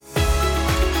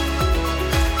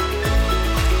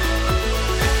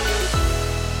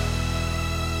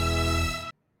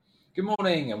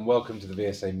Morning and welcome to the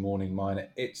VSA Morning Miner.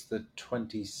 It's the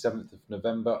 27th of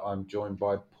November. I'm joined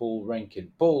by Paul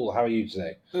Rankin. Paul, how are you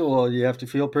today? Well, you have to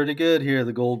feel pretty good here.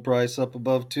 The gold price up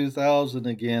above 2,000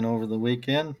 again over the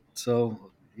weekend.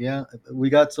 So, yeah, we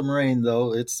got some rain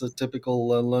though. It's the typical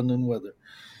London weather.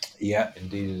 Yeah,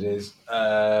 indeed it is.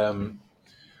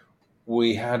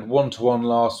 We had one-to-one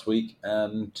last week,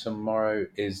 and tomorrow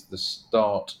is the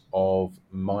start of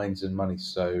Mines and Money.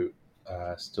 So,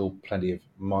 still plenty of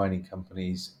mining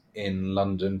companies in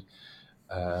London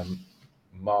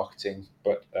marketing.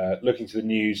 But looking to the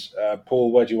news,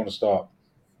 Paul, where do you want to start?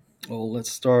 Well,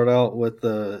 let's start out with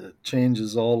the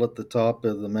changes all at the top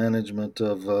of the management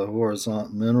of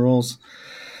Horizont Minerals.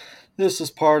 This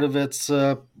is part of its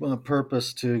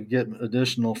purpose to get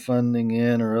additional funding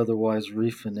in or otherwise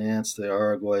refinance the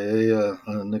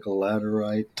Araguaia nickel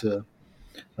laterite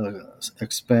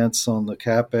expense on the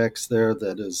capex there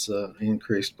that is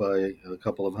increased by a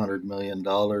couple of $100 million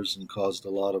and caused a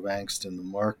lot of angst in the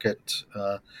market.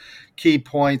 Key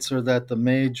points are that the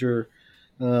major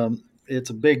it's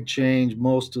a big change.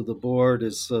 Most of the board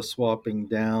is swapping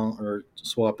down or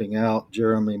swapping out.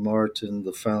 Jeremy Martin,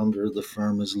 the founder of the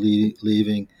firm, is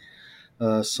leaving.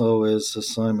 So is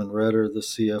Simon Redder, the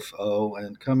CFO,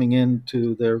 and coming in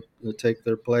to take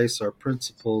their place are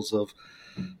principals of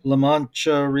La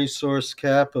Mancha Resource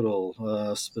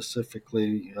Capital.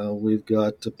 Specifically, we've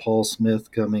got Paul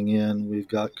Smith coming in. We've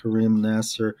got Karim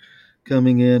Nasser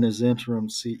coming in as interim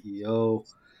CEO.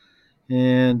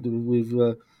 And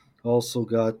we've also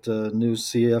got a new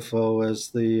CFO as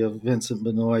the Vincent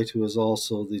Benoit, who is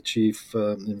also the chief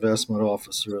investment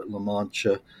officer at La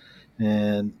Mancha.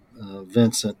 And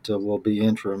Vincent will be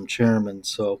interim chairman.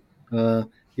 So,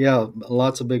 yeah,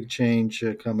 lots of big change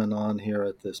coming on here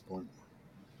at this point.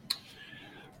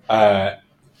 Uh,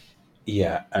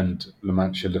 yeah, and La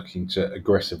Mancha looking to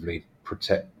aggressively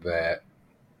protect their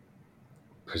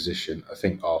position. I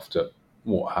think after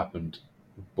what happened,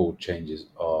 board changes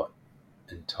are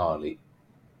entirely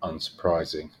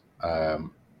unsurprising,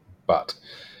 but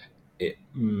it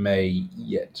may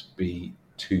yet be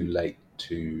too late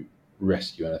to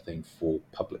rescue anything for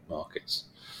public markets.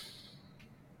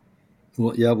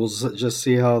 Well, yeah, just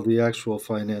see how the actual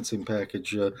financing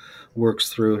package works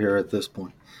through here at this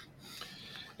point.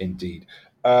 Indeed.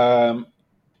 Um,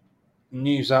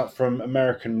 News out from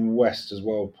American West as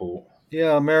well, Paul.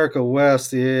 Yeah, America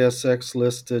West, the ASX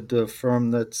listed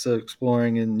firm that's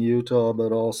exploring in Utah,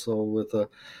 but also with a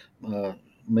uh,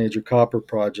 major copper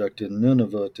project in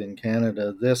Nunavut in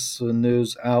Canada. This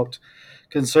news out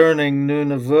concerning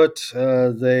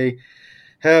Nunavut. They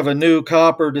have a new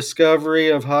copper discovery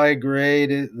of high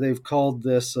grade. They've called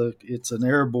this it's an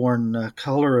airborne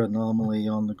color anomaly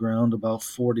on the ground about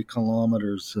 40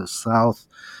 kilometers south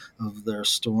of their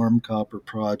Storm Copper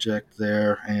project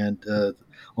there. And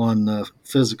on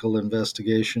physical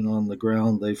investigation on the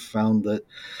ground, they've found that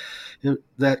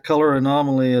that color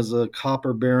anomaly is a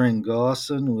copper bearing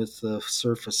Gaussian with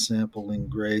surface sampling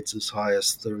grades as high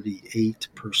as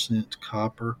 38%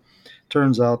 copper.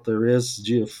 Turns out there is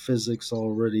geophysics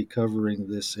already covering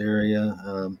this area,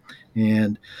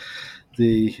 and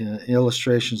the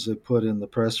illustrations they put in the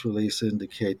press release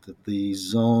indicate that the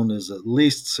zone is at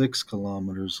least 6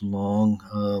 kilometers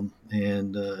long,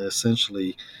 and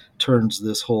essentially turns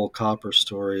this whole copper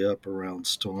story up around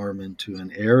Storm into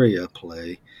an area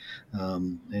play.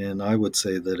 And I would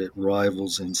say that it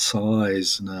rivals in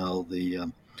size now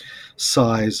the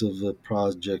size of the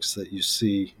projects that you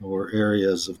see or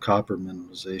areas of copper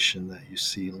mineralization that you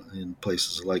see in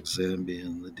places like Zambia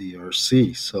and the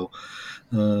DRC. So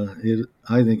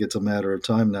I think it's a matter of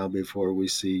time now before we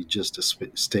see just a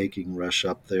staking rush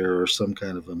up there or some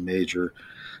kind of a major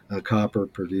copper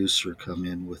producer come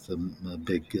in with a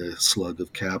big slug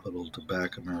of capital to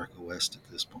back America West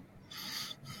at this point.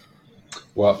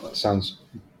 Well, that sounds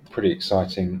pretty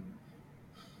exciting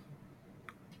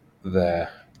there.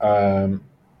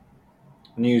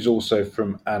 News also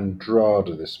from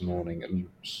Andrada this morning, a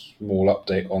small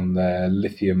update on their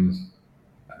lithium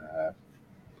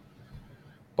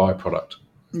byproduct.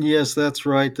 Yes, that's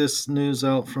right. This news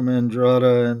out from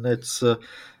Andrada, and it's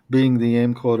being the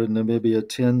aim quoted Namibia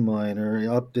tin miner,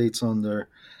 updates on their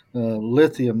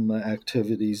lithium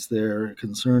activities there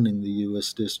concerning the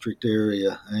U.S. district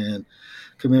area. And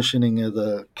commissioning of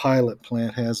the pilot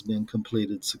plant has been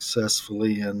completed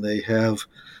successfully, and they have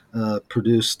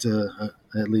produced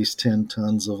at least 10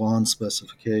 tons of on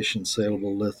specification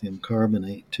saleable lithium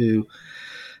carbonate, too.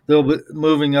 They'll be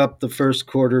moving up the first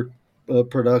quarter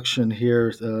production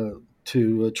here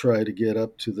to try to get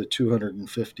up to the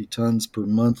 250 tons per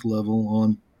month level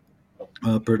on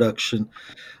production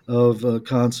of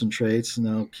concentrates.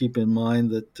 Now, keep in mind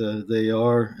that they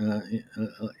are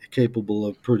capable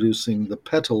of producing the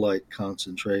petalite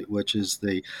concentrate, which is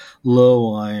the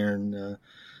low iron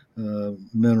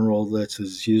mineral that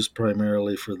is used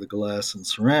primarily for the glass and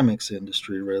ceramics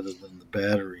industry rather than the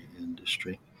battery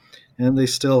industry. And they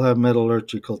still have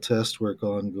metallurgical test work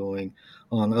ongoing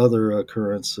on other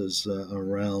occurrences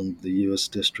around the U.S.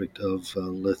 district of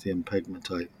lithium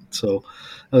pegmatite. So,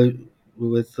 uh,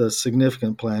 with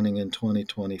significant planning in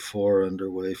 2024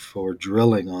 underway for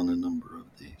drilling on a number of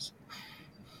these.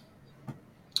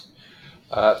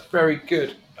 Very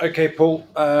good. Okay, Paul.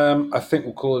 I think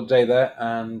we'll call it a day there,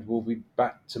 and we'll be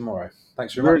back tomorrow.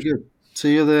 Thanks very Very much. good.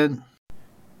 See you then.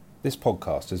 This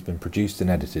podcast has been produced and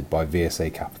edited by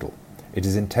VSA Capital. It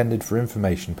is intended for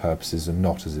information purposes and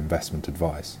not as investment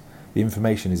advice. The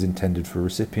information is intended for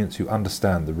recipients who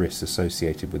understand the risks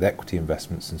associated with equity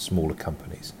investments in smaller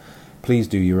companies. Please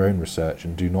do your own research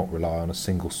and do not rely on a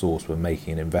single source when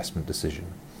making an investment decision.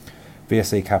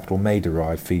 VSA Capital may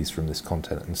derive fees from this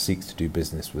content and seeks to do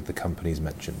business with the companies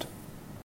mentioned.